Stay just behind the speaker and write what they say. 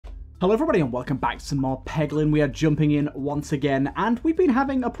Hello everybody and welcome back to some more Peglin. We are jumping in once again and we've been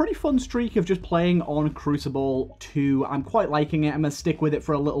having a pretty fun streak of just playing on Crucible 2. I'm quite liking it. I'm going to stick with it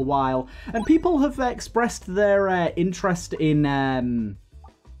for a little while. And people have expressed their interest in... Ooh,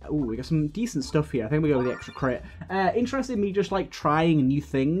 we got some decent stuff here. I think we go with the extra crit. Interested in me just like trying new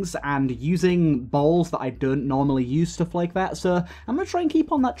things and using balls that I don't normally use, stuff like that. So I'm going to try and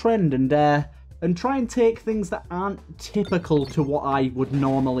keep on that trend and try and take things that aren't typical to what I would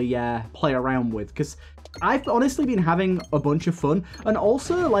normally play around with, because I've honestly been having a bunch of fun, and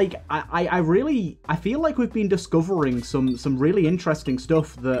also like I feel like we've been discovering some really interesting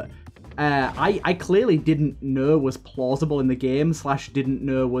stuff that I clearly didn't know was plausible in the game, slash didn't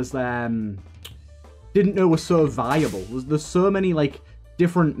know was so viable. There's so many like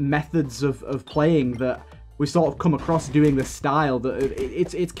different methods of playing that we sort of come across doing this style that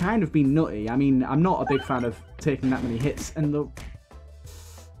it's kind of been nutty. I mean, I'm not a big fan of taking that many hits, and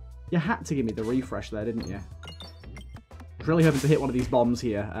you had to give me the refresh there, didn't you? I was really hoping to hit one of these bombs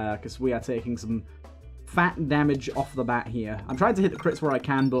here, because we are taking some fat damage off the bat here. I'm trying to hit the crits where I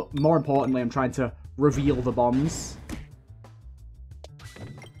can, but more importantly, I'm trying to reveal the bombs.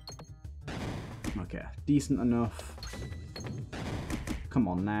 Okay, decent enough. Come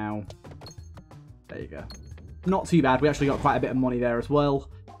on now. There you go. Not too bad. We actually got quite a bit of money there as well.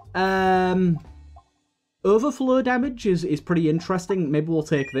 Overflow damage is pretty interesting. Maybe we'll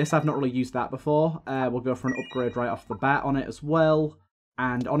take this. I've not really used that before. We'll go for an upgrade right off the bat on it as well.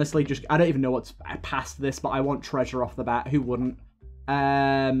 And honestly, I don't even know what's past this, but I want treasure off the bat. Who wouldn't?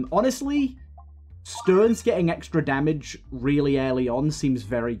 Honestly, stones getting extra damage really early on seems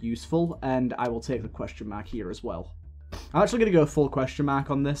very useful. And I will take the question mark here as well. I'm actually going to go full question mark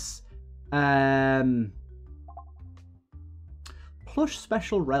on this. Plush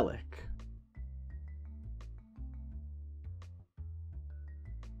special relic.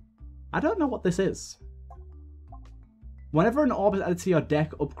 I don't know what this is. Whenever an orb is added to your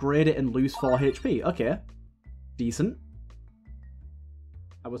deck, upgrade it and lose 4 HP. Okay. Decent.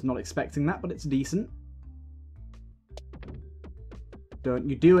 I was not expecting that, but it's decent. Don't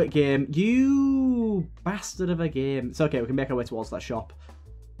you do it, game. You bastard of a game. It's okay, we can make our way towards that shop.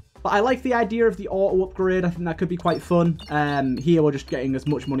 But I like the idea of the auto upgrade. I think that could be quite fun. Here we're just getting as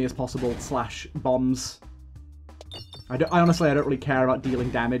much money as possible, slash bombs. Honestly, I don't really care about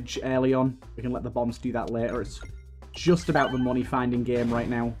dealing damage early on. We can let the bombs do that later. It's just about the money finding game right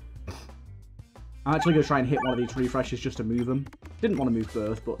now. I'm actually going to try and hit one of these refreshes just to move them. Didn't want to move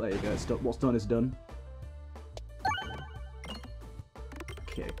both, but there you go. What's done is done.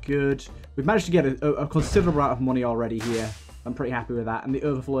 Okay, good. We've managed to get a considerable amount of money already here. I'm pretty happy with that, and the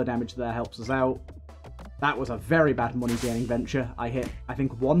overflow damage there helps us out. That was a very bad money gaining venture. I hit, I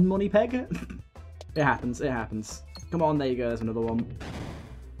think, 1 money peg. It happens, it happens. Come on, there you go, there's another one.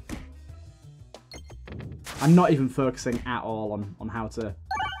 I'm not even focusing at all on how to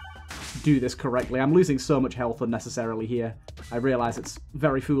do this correctly. I'm losing so much health unnecessarily here. I realise it's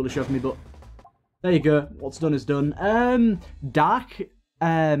very foolish of me, but there you go. What's done is done. Dark,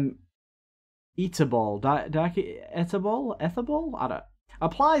 Eatable. Dark Eatable? I don't...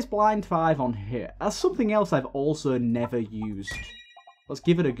 Applies blind 5 on hit. That's something else I've also never used. Let's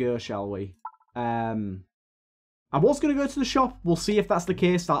give it a go, shall we? I was going to go to the shop. We'll see if that's the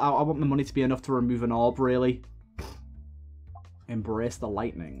case. I want the money to be enough to remove an orb, really. Embrace the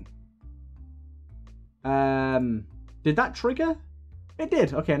lightning. Did that trigger? It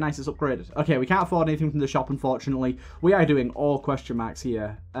did. Okay, nice. It's upgraded. Okay, we can't afford anything from the shop, unfortunately. We are doing all question marks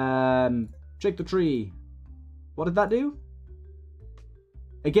here. Shake the tree. What did that do?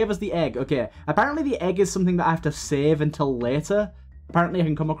 It gave us the egg. Okay. Apparently the egg is something that I have to save until later. Apparently I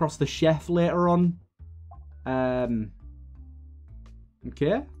can come across the chef later on.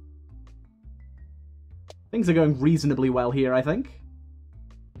 Okay. Things are going reasonably well here, I think.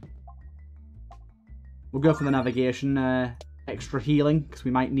 We'll go for the navigation. Extra healing, because we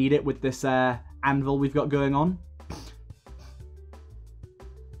might need it with this anvil we've got going on.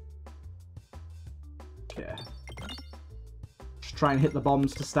 Okay. Just try and hit the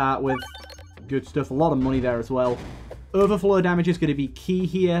bombs to start with. Good stuff. A lot of money there as well. Overflow damage is going to be key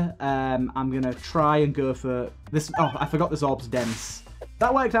here. I'm going to try and go for this. Oh, I forgot this orb's dense.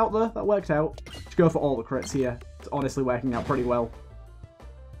 That worked out, though. That worked out. Just go for all the crits here. It's honestly working out pretty well.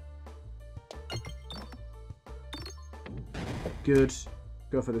 Good.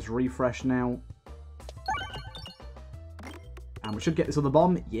 Go for this refresh now. And we should get this other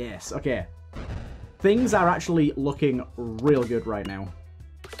bomb. Yes. Okay. Things are actually looking real good right now.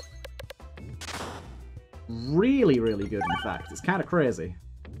 Really, really good, in fact. It's kind of crazy.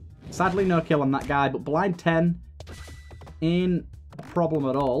 Sadly, no kill on that guy, but blind 10 ain't a problem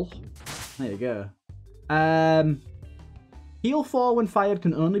at all. There you go. Heal 4 when fired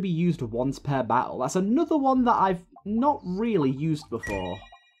can only be used once per battle. That's another one that I've not really used before.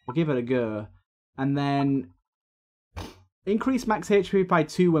 We'll give it a go. And then increase max HP by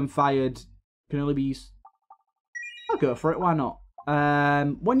 2 when fired can only be used. I'll go for it, why not?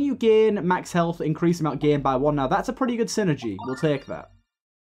 When you gain max health, increase amount gained by 1. Now that's a pretty good synergy. We'll take that.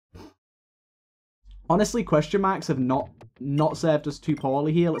 Honestly, question marks have not served us too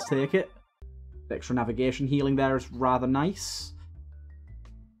poorly here. Let's take it. The extra navigation healing there is rather nice.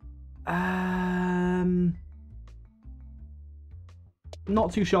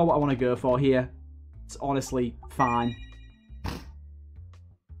 Not too sure what I want to go for here. It's honestly fine.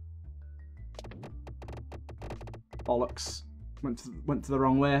 Bollocks. Went to the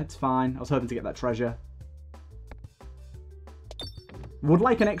wrong way. It's fine. I was hoping to get that treasure. Would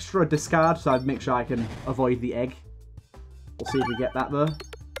like an extra discard, so I'd make sure I can avoid the egg. We'll see if we get that, though.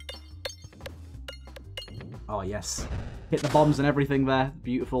 Oh, yes. Hit the bombs and everything there.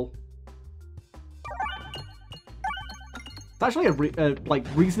 Beautiful. It's actually a like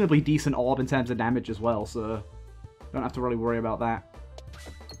reasonably decent orb in terms of damage as well, so don't have to really worry about that.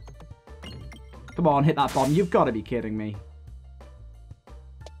 Come on, hit that bomb. You've got to be kidding me.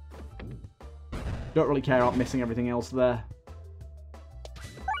 Don't really care about missing everything else there.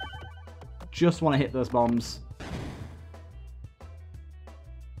 Just want to hit those bombs.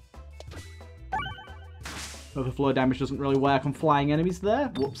 Overflow damage doesn't really work on flying enemies there.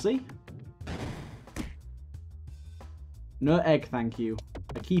 Whoopsie. No egg, thank you.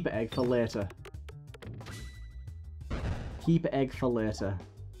 A keep egg for later. Keep egg for later.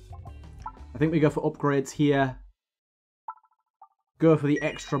 I think we go for upgrades here. Go for the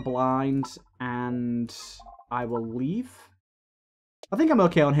extra blind, and I will leave. I think I'm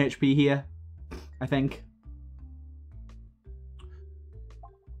okay on HP here. I think.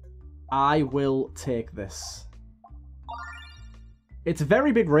 I will take this. It's a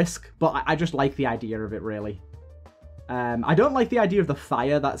very big risk, but I just like the idea of it, really. I don't like the idea of the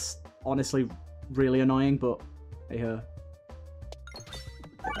fire. That's honestly really annoying, but hey ho.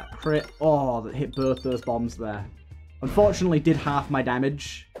 Get that crit. Oh, that hit both those bombs there. Unfortunately, did half my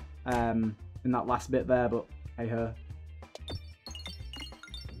damage in that last bit there, but hey ho.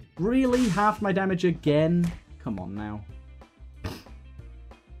 Really? Half my damage again? Come on now.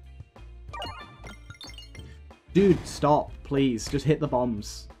 Dude, stop, please. Just hit the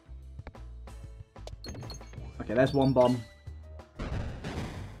bombs. Okay, there's one bomb.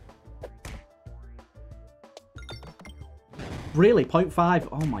 Really? 0.5?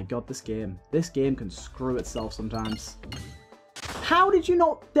 Oh my god, this game. This game can screw itself sometimes. How did you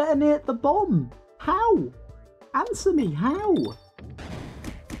not detonate the bomb? How? Answer me, how?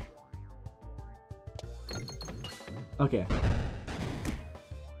 Okay.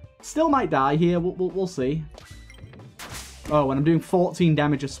 Still might die here, we'll see. Oh, and I'm doing 14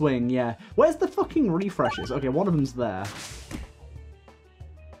 damage a swing, yeah. Where's the fucking refreshes? Okay, one of them's there.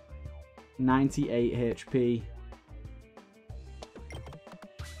 98 HP.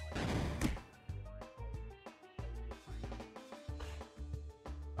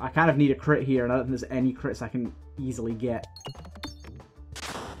 I kind of need a crit here, and I don't think there's any crits I can easily get.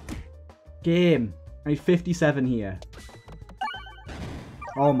 Game. I need 57 here.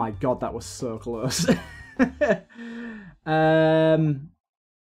 Oh my god, that was so close.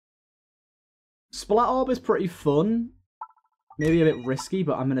 Splat Orb is pretty fun. Maybe a bit risky,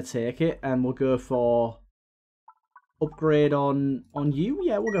 but I'm going to take it. And we'll go for upgrade on you.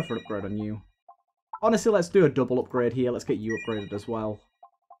 Yeah, we'll go for an upgrade on you. Honestly, let's do a double upgrade here. Let's get you upgraded as well.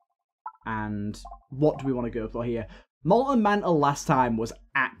 And what do we want to go for here? Molten Mantle last time was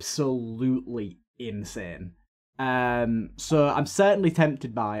absolutely insane. So I'm certainly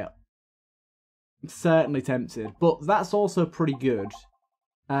tempted by it. I'm certainly tempted. But that's also pretty good.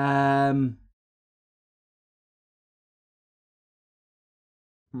 Because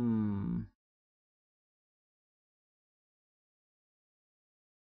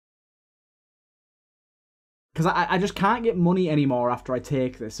I just can't get money anymore after I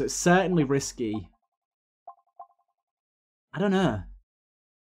take this, so it's certainly risky. I don't know.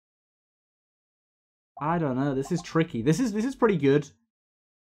 I don't know. This is tricky. This is pretty good.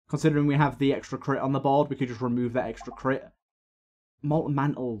 Considering we have the extra crit on the board, we could just remove that extra crit. Molten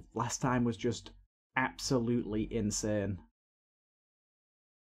Mantle last time was just absolutely insane.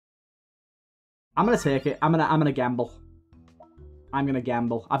 I'm gonna take it. I'm gonna gamble. I'm gonna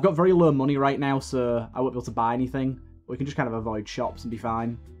gamble. I've got very low money right now, so I won't be able to buy anything. We can just kind of avoid shops and be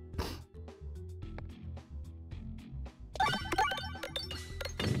fine.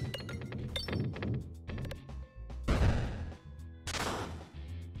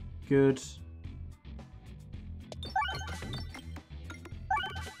 good.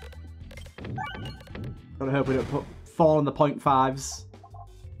 Gotta hope we don't fall in the 0.5s.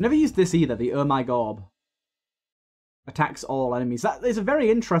 Never used this either, the Oh My Gorb. Attacks all enemies. That is a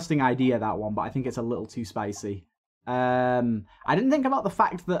very interesting idea, that one, but I think it's a little too spicy. I didn't think about the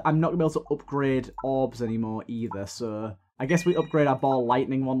fact that I'm not going to be able to upgrade orbs anymore either, so I guess we upgrade our ball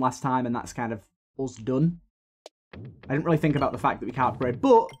lightning one last time and that's kind of us done. I didn't really think about the fact that we can't upgrade,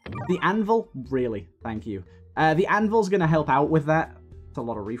 but the anvil, really, thank you. The anvil's going to help out with that. It's a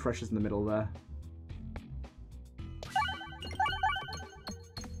lot of refreshes in the middle there.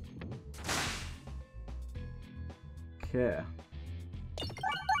 Okay.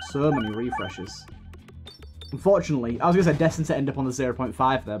 So many refreshes. Unfortunately, I was going to say destined to end up on the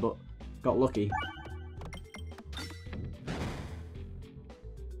 0.5 there, but got lucky.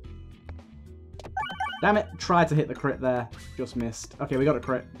 Damn it, tried to hit the crit there. Just missed. Okay, we got a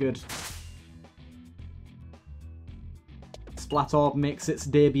crit. Good. Splat Orb makes its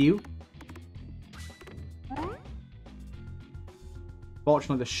debut.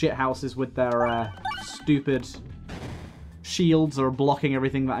 Fortunately, the shithouses with their stupid shields are blocking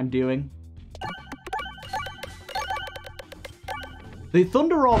everything that I'm doing. The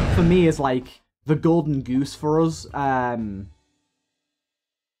Thunder Orb for me is like the golden goose for us,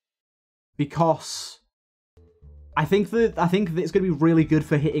 because I think that it's going to be really good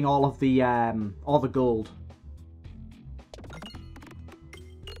for hitting all the gold.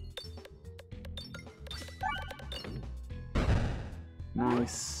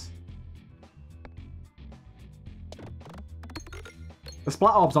 Nice. The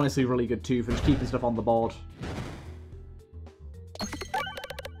Splat Orb's honestly really good too for just keeping stuff on the board.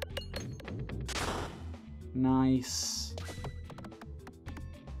 Nice.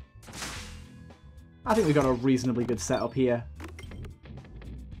 I think we got a reasonably good setup here.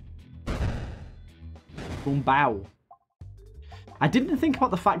 Boom bow. I didn't think about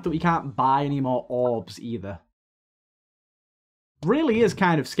the fact that we can't buy any more orbs either. Really is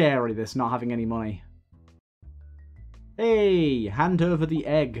kind of scary, this, not having any money. Hey, hand over the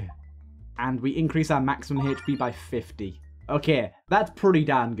egg. And we increase our maximum HP by 50. Okay, that's pretty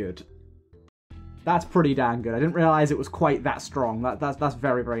darn good. That's pretty darn good. I didn't realize it was quite that strong. That's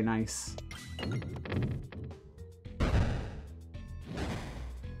very, very nice.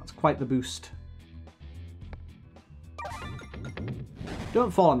 That's quite the boost. Don't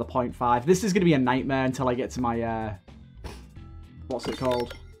fall on the 0.5. This is going to be a nightmare until I get to my, what's it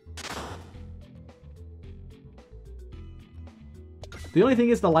called? The only thing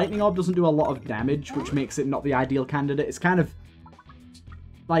is the lightning orb doesn't do a lot of damage, which makes it not the ideal candidate. It's kind of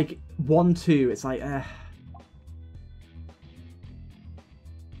like 1-2. It's like,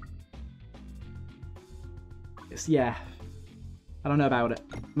 it's, yeah. I don't know about it.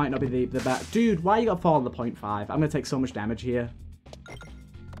 Might not be the best. Dude, why you got to fall on the 0.5? I'm going to take so much damage here.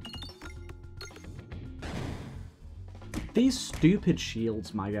 These stupid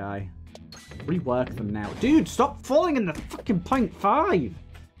shields, my guy. Rework them now. Dude, stop falling in the fucking 0.5!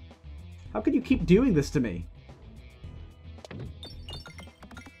 How can you keep doing this to me?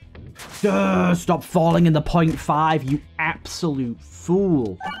 Duh, stop falling in the 0.5, you absolute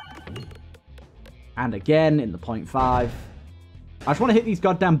fool. And again, in the 0.5. I just want to hit these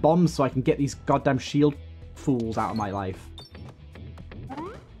goddamn bombs so I can get these goddamn shield fools out of my life.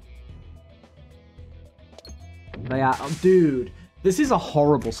 They are... Oh, dude, this is a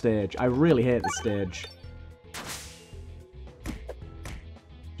horrible stage. I really hate this stage.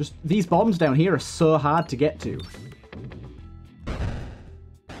 Just, these bombs down here are so hard to get to.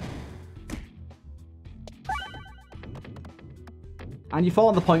 And you fall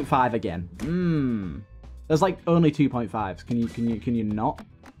on the 0.5 again. There's like only 2.5s. Can you not?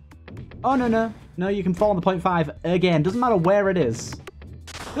 Oh, no. No, you can fall on the 0.5 again. Doesn't matter where it is.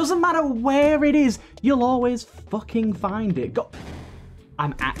 Doesn't matter where it is. You'll always fucking find it.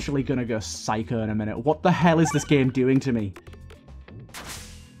 I'm actually gonna go psycho in a minute. What the hell is this game doing to me?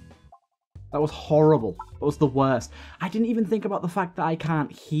 That was horrible. That was the worst. I didn't even think about the fact that I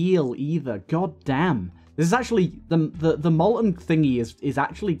can't heal either. God damn. This is actually... The molten thingy is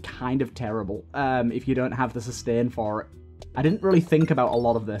actually kind of terrible if you don't have the sustain for it. I didn't really think about a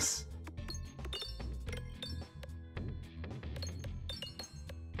lot of this.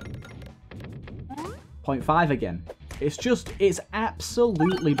 .5 again. It's just... It's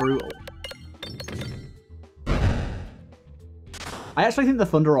absolutely brutal. I actually think the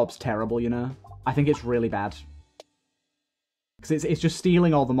Thunder Orb's terrible, you know? I think it's really bad. Because it's just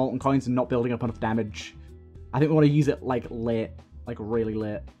stealing all the molten coins and not building up enough damage. I think we want to use it, like, late. Like, really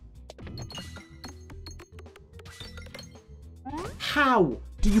late. How?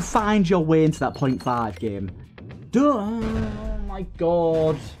 do you find your way into that 0.5 game? Oh my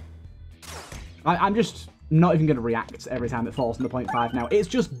god. I'm just not even going to react every time it falls in the 0.5 now. It's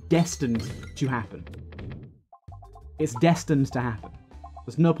just destined to happen. It's destined to happen.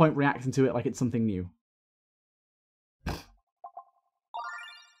 There's no point reacting to it like it's something new.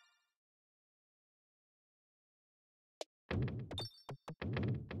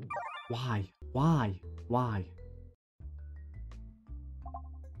 Why? Why? Why?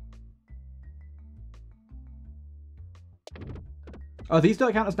 Oh, these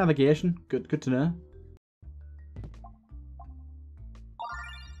don't count as navigation. Good to know.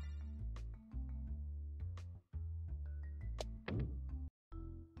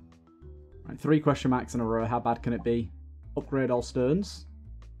 Right, 3 question marks in a row. How bad can it be? Upgrade all stones.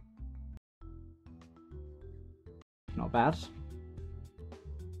 Not bad.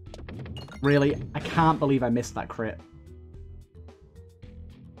 Really? I can't believe I missed that crit.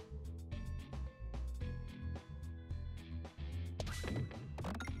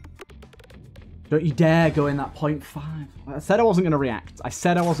 Don't you dare go in that 0.5. I said I wasn't going to react. I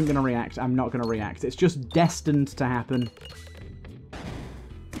said I wasn't going to react. I'm not going to react. It's just destined to happen.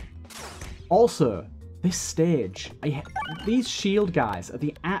 Also, this stage, these shield guys are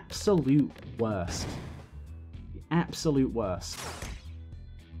the absolute worst. The absolute worst.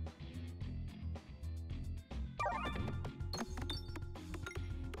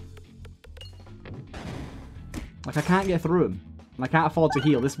 Like, I can't get through them. And I can't afford to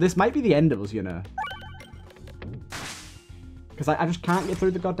heal. This might be the end of us, you know. Because I just can't get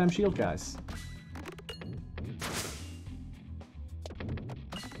through the goddamn shield guys.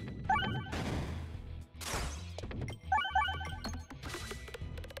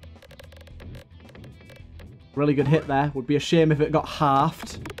 Really good hit there. Would be a shame if it got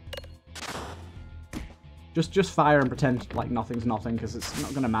halved. Just fire and pretend like nothing's nothing, because it's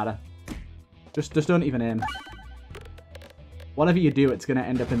not going to matter. Just don't even aim. Whatever you do, it's going to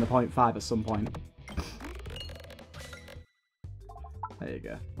end up in the 0.5 at some point. There you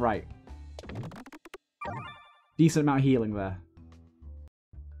go. Right. Decent amount of healing there.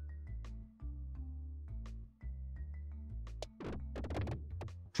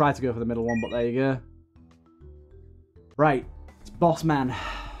 Tried to go for the middle one, but there you go. Right. It's boss man.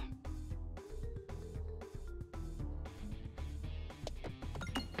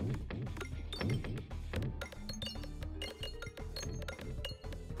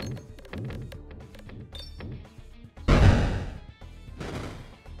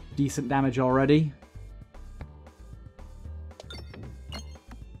 Decent damage already.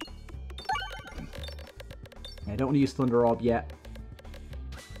 I don't want to use Thunder Orb yet.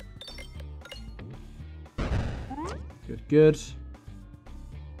 Good, good.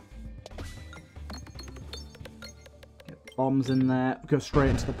 Get bombs in there. Go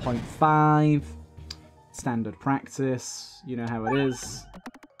straight into the 0.5. Standard practice. You know how it is.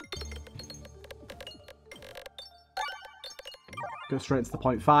 Go straight into the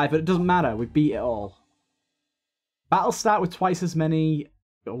 0.5, but it doesn't matter. We beat it all. Battles start with twice as many...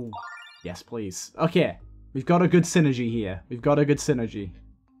 Oh, yes, please. Okay, we've got a good synergy here. We've got a good synergy.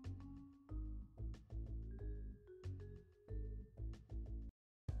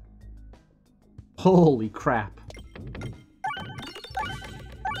 Holy crap.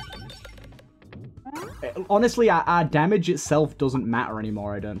 Honestly, our damage itself doesn't matter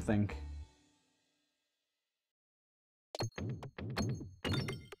anymore, I don't think.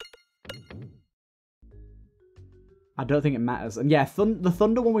 I don't think it matters. And yeah, the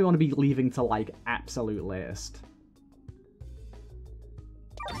Thunder one we want to be leaving to, like, absolute latest.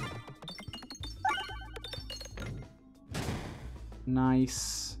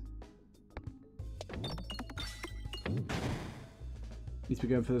 Nice. Need to be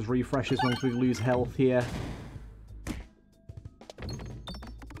going for those refreshes once we lose health here.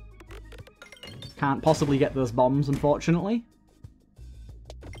 Can't possibly get those bombs, unfortunately.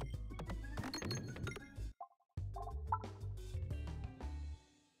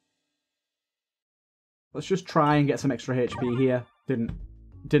 Let's just try and get some extra HP here.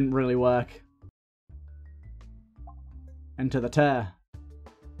 Didn't really work. Enter the tear.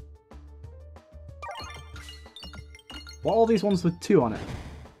 What are all these ones with 2 on it?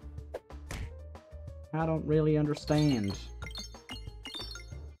 I don't really understand.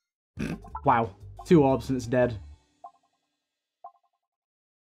 Wow. 2 orbs and it's dead.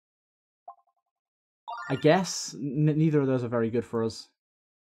 I guess neither of those are very good for us.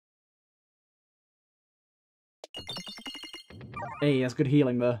 Hey, that's good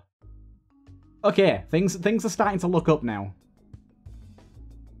healing though. Okay, things are starting to look up now.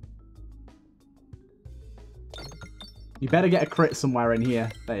 You better get a crit somewhere in here.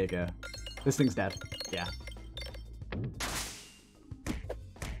 There you go. This thing's dead. Yeah.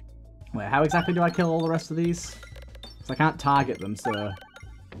 Wait, how exactly do I kill all the rest of these? Because I can't target them, so...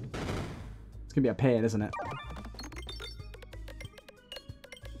 It's gonna be a pain, isn't it?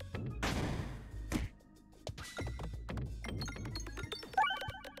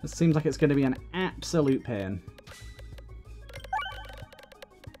 It seems like it's gonna be an absolute pain.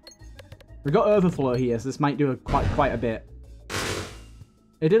 We've got overflow here, so this might do quite a bit.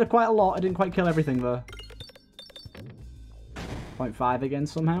 It did quite a lot. I didn't quite kill everything, though. 0.5 again,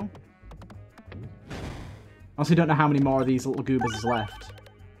 somehow. I also don't know how many more of these little goobers is left.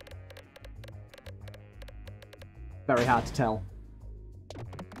 Very hard to tell.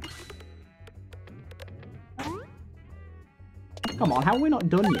 Come on, how are we not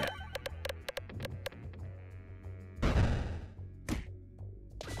done yet?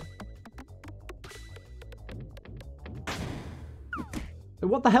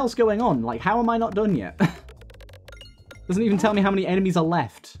 What the hell's going on? Like, how am I not done yet? Doesn't even tell me how many enemies are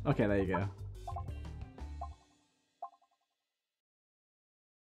left. Okay, there you go.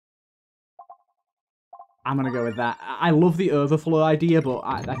 I'm gonna go with that. I love the overflow idea, but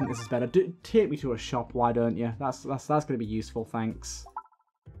I think this is better. Take me to a shop, why don't you? That's gonna be useful, thanks.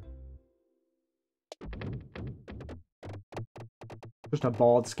 Just a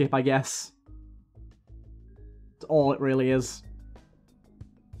board skip, I guess. That's all it really is.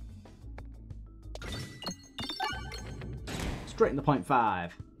 Straight in the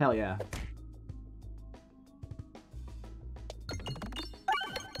 0.5. Hell yeah.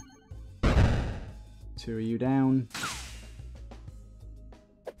 Two of you down.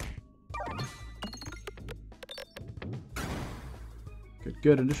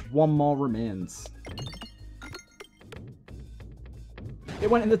 Good, and just one more remains. It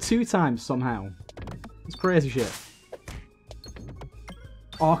went in the 2 times somehow. It's crazy shit.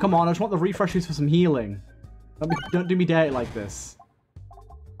 Oh, come on, I just want the refreshes for some healing. Don't do me dirty like this.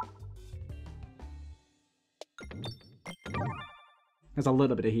 There's a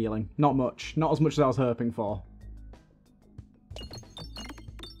little bit of healing. Not much. Not as much as I was hoping for.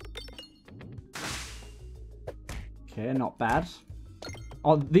 Okay, not bad.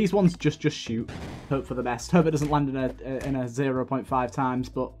 Oh, these ones just shoot. Hope for the best. Hope it doesn't land in a 0.5 times,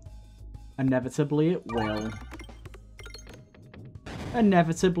 but inevitably it will.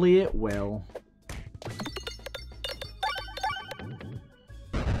 Inevitably it will.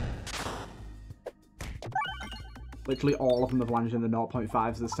 Literally all of them have landed in the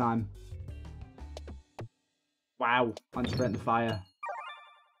 0.5s this time. Wow. I'm straight in the fire.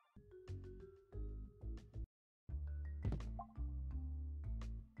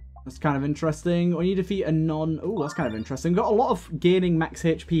 That's kind of interesting. When you defeat a non... Oh, that's kind of interesting. Got a lot of gaining max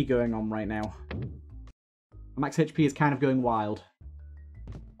HP going on right now. Max HP is kind of going wild.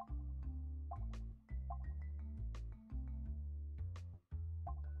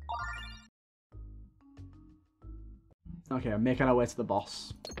 Okay, I'm making our way to the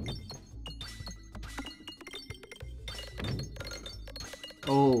boss.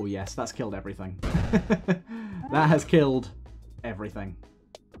 Oh, yes, that's killed everything. That has killed everything.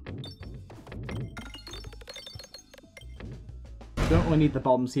 Don't really need the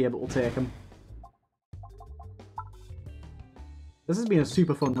bombs here, but we'll take them. This has been a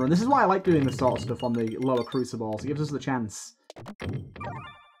super fun run. This is why I like doing this sort of stuff on the lower crucibles. It gives us the chance.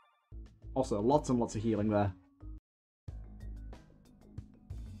 Also, lots and lots of healing there.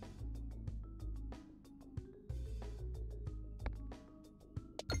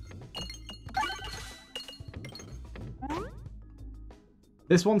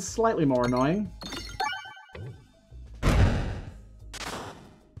 This one's slightly more annoying.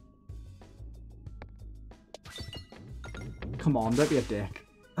 Come on, don't be a dick.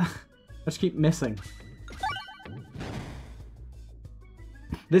 I just keep missing.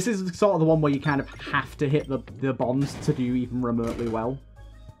 This is sort of the one where you kind of have to hit the bombs to do even remotely well.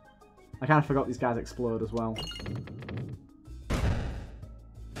 I kind of forgot these guys explode as well.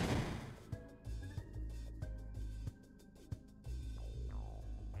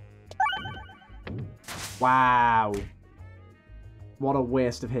 Wow. What a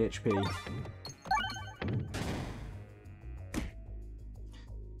waste of HP.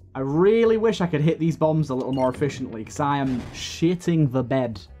 I really wish I could hit these bombs a little more efficiently, because I am shitting the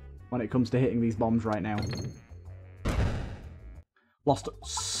bed when it comes to hitting these bombs right now. Lost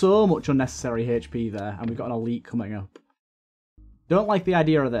so much unnecessary HP there, and we've got an elite coming up. Don't like the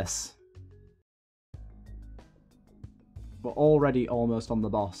idea of this. We're already almost on the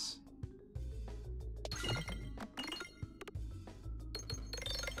boss.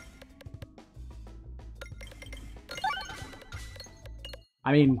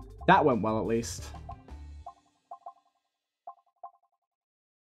 I mean, that went well at least.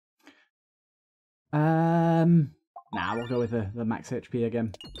 Nah, we'll go with the max HP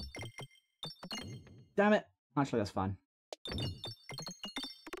again. Damn it. Actually, that's fine.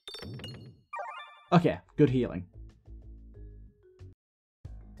 Okay, good healing.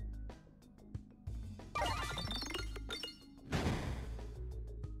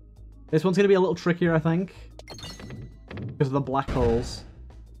 This one's going to be a little trickier, I think, because of the black holes.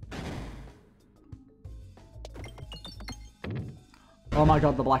 Oh my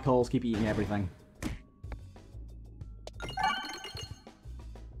god, the black holes keep eating everything.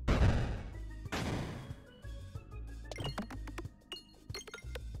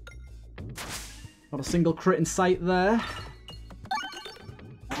 Not a single crit in sight there.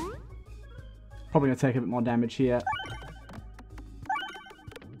 Probably going to take a bit more damage here.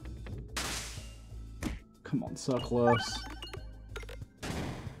 Come on, so close.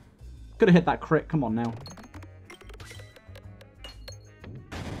 Could have hit that crit. Come on now.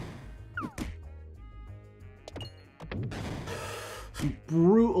 Some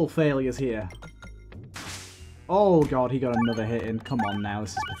brutal failures here. Oh god, he got another hit in. Come on now,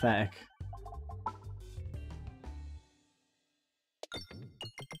 this is pathetic.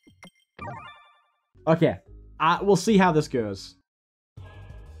 Okay, we'll see how this goes.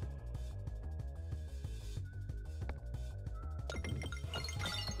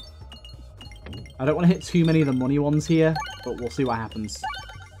 I don't want to hit too many of the money ones here, but we'll see what happens.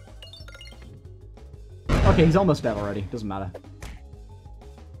 Okay, he's almost dead already. Doesn't matter.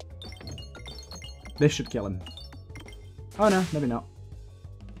 This should kill him. Oh no, maybe not.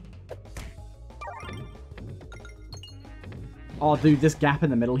 Oh dude, this gap in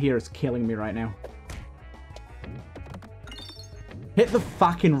the middle here is killing me right now. Hit the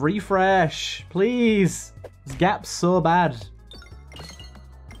fucking refresh, please. This gap's so bad.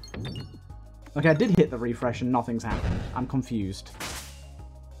 Okay, I did hit the refresh and nothing's happened. I'm confused.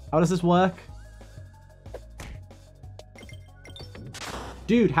 How does this work?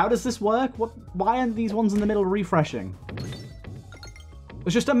 Dude, how does this work? What? Why aren't these ones in the middle refreshing?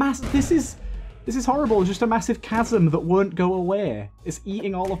 It's just a this is horrible. It's just a massive chasm that won't go away. It's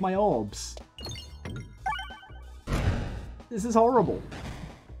eating all of my orbs. This is horrible.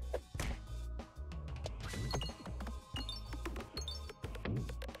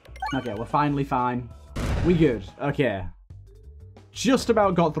 Okay, we're finally fine. We good. Okay. Just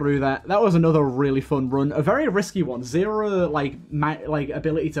about got through that. That was another really fun run. A very risky one. Zero, like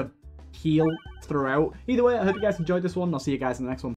ability to heal throughout. Either way, I hope you guys enjoyed this one. I'll see you guys in the next one.